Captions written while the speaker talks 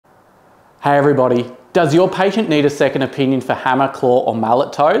Hey everybody, does your patient need a second opinion for hammer, claw or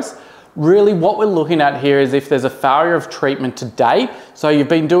mallet toes? Really what we're looking at here is if there's a failure of treatment to date, so you've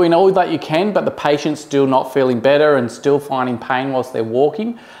been doing all that you can but the patient's still not feeling better and still finding pain whilst they're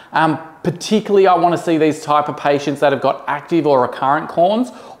walking. Particularly I want to see these type of patients that have got active or recurrent corns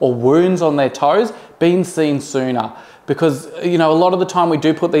or wounds on their toes being seen sooner. Because, you know, a lot of the time we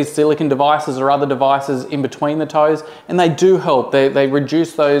do put these silicone devices or other devices in between the toes and they do help. They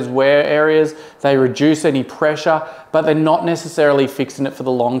reduce those wear areas, they reduce any pressure, but they're not necessarily fixing it for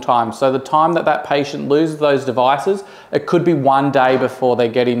the long time. So the time that that patient loses those devices, it could be one day before they're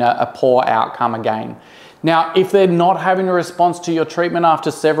getting a poor outcome again. Now, if they're not having a response to your treatment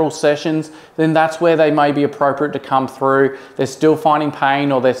after several sessions, then that's where they may be appropriate to come through. They're still finding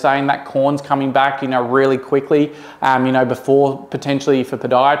pain or they're saying that corn's coming back, really quickly, before potentially for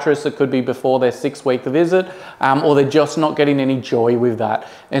podiatrists, it could be before their 6-week visit, or they're just not getting any joy with that.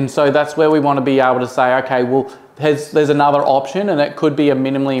 And so that's where we want to be able to say, okay, well, there's another option and it could be a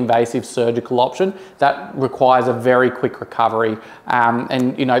minimally invasive surgical option that requires a very quick recovery.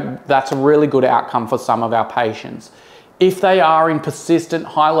 That's a really good outcome for some of our patients. If they are in persistent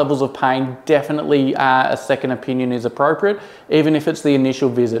high levels of pain, definitely a second opinion is appropriate, even if it's the initial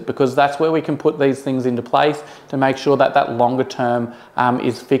visit, because that's where we can put these things into place to make sure that that longer term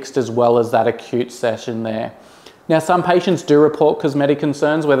is fixed as well as that acute session there. Now, some patients do report cosmetic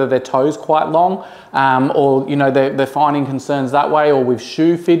concerns, whether their toes quite long or they're finding concerns that way, or with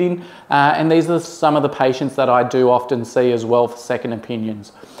shoe fitting. And these are some of the patients that I do often see as well for second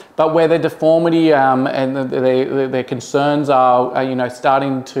opinions. But where their deformity and their concerns are,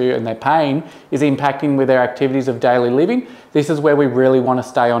 starting to, and their pain is impacting with their activities of daily living, this is where we really want to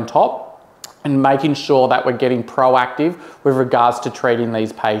stay on top and making sure that we're getting proactive with regards to treating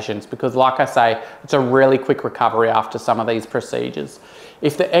these patients, because like I say, it's a really quick recovery after some of these procedures.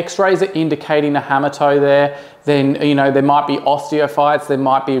 If the x-rays are indicating a hammer toe there, then there might be osteophytes, there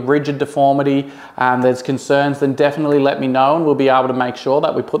might be rigid deformity, there's concerns, then definitely let me know and we'll be able to make sure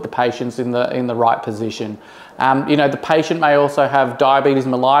that we put the patients in the right position. The patient may also have diabetes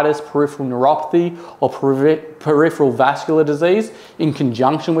mellitus, peripheral neuropathy or peripheral vascular disease in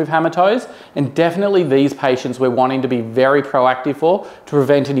conjunction with hammer toes, and definitely these patients we're wanting to be very proactive for to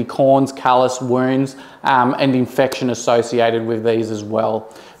prevent any corns, callus, wounds and infection associated with these as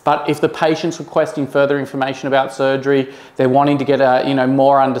well. But if the patient's requesting further information about surgery, they're wanting to get a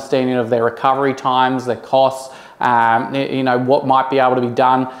more understanding of their recovery times, their costs, what might be able to be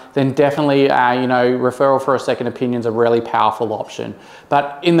done, then definitely referral for a second opinion is a really powerful option.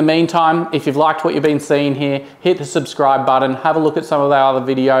 But in the meantime, if you've liked what you've been seeing here, hit the subscribe button, have a look at some of our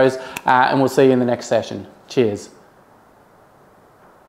other videos, and we'll see you in the next session. Cheers.